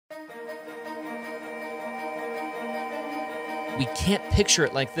we can't picture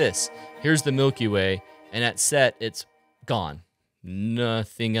it like this. Here's the Milky Way, and at set, it's gone.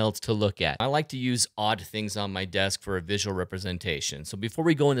 Nothing else to look at. I like to use odd things on my desk for a visual representation. So before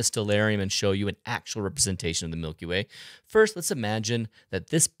we go into Stellarium and show you an actual representation of the Milky Way, first let's imagine that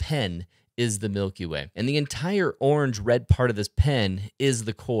this pen is the Milky Way. And the entire orange-red part of this pen is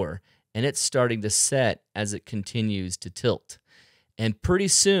the core. And it's starting to set as it continues to tilt. And pretty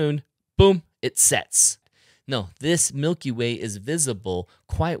soon, boom, it sets. No, this Milky Way is visible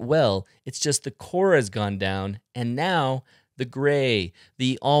quite well. It's just the core has gone down, and now the gray,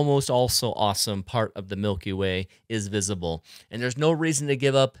 the almost also awesome part of the Milky Way is visible. And there's no reason to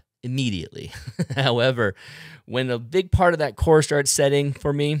give up immediately. However, when a big part of that core starts setting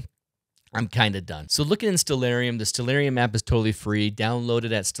for me, I'm kind of done. So looking in Stellarium, the Stellarium app is totally free. Download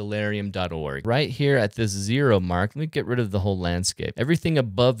it at stellarium.org. Right here at this 0 mark, let me get rid of the whole landscape. Everything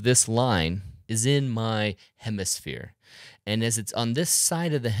above this line is in my hemisphere. And as it's on this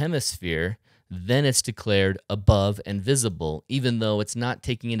side of the hemisphere, then it's declared above and visible, even though it's not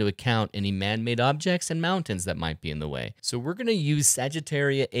taking into account any man-made objects and mountains that might be in the way. So we're going to use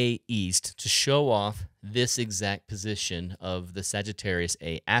Sagittarius A East to show off this exact position of the Sagittarius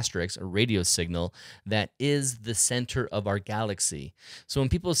A asterisk, a radio signal that is the center of our galaxy. So when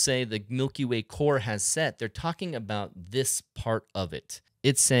people say the Milky Way core has set, they're talking about this part of it.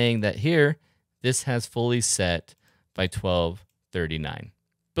 It's saying that here, this has fully set by 1239.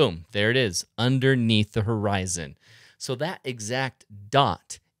 Boom, there it is, underneath the horizon. So that exact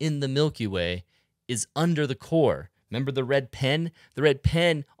dot in the Milky Way is under the core. Remember the red pen? The red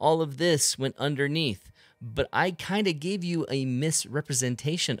pen, all of this went underneath. But I kind of gave you a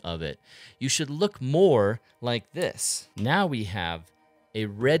misrepresentation of it. You should look more like this. Now we have a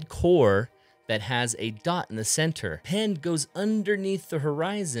red core that has a dot in the center. Pen goes underneath the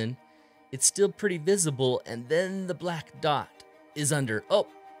horizon. It's still pretty visible, and then the black dot is under. Oh,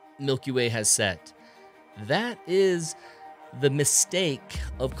 Milky Way has set. That is the mistake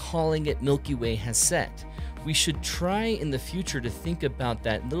of calling it Milky Way has set. We should try in the future to think about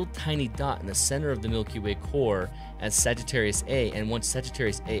that little tiny dot in the center of the Milky Way core as Sagittarius A, and once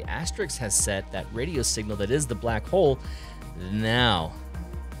Sagittarius A asterisk has set, that radio signal that is the black hole, now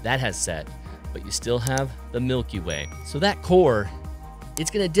that has set, but you still have the Milky Way. So that core, it's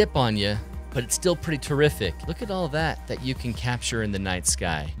gonna dip on you, but it's still pretty terrific. Look at all that you can capture in the night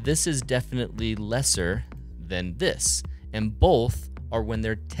sky. This is definitely lesser than this, and both are when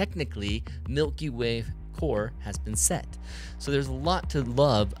they're technically Milky Way core has been set. So there's a lot to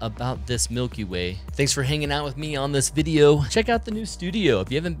love about this Milky Way. Thanks for hanging out with me on this video. Check out the new studio.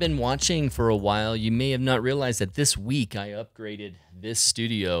 If you haven't been watching for a while, you may have not realized that this week I upgraded this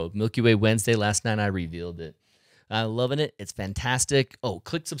studio. Milky Way Wednesday, last night I revealed it. I'm loving it. It's fantastic. Oh,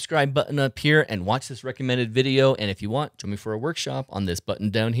 click subscribe button up here and watch this recommended video. And if you want, join me for a workshop on this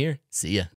button down here. See ya.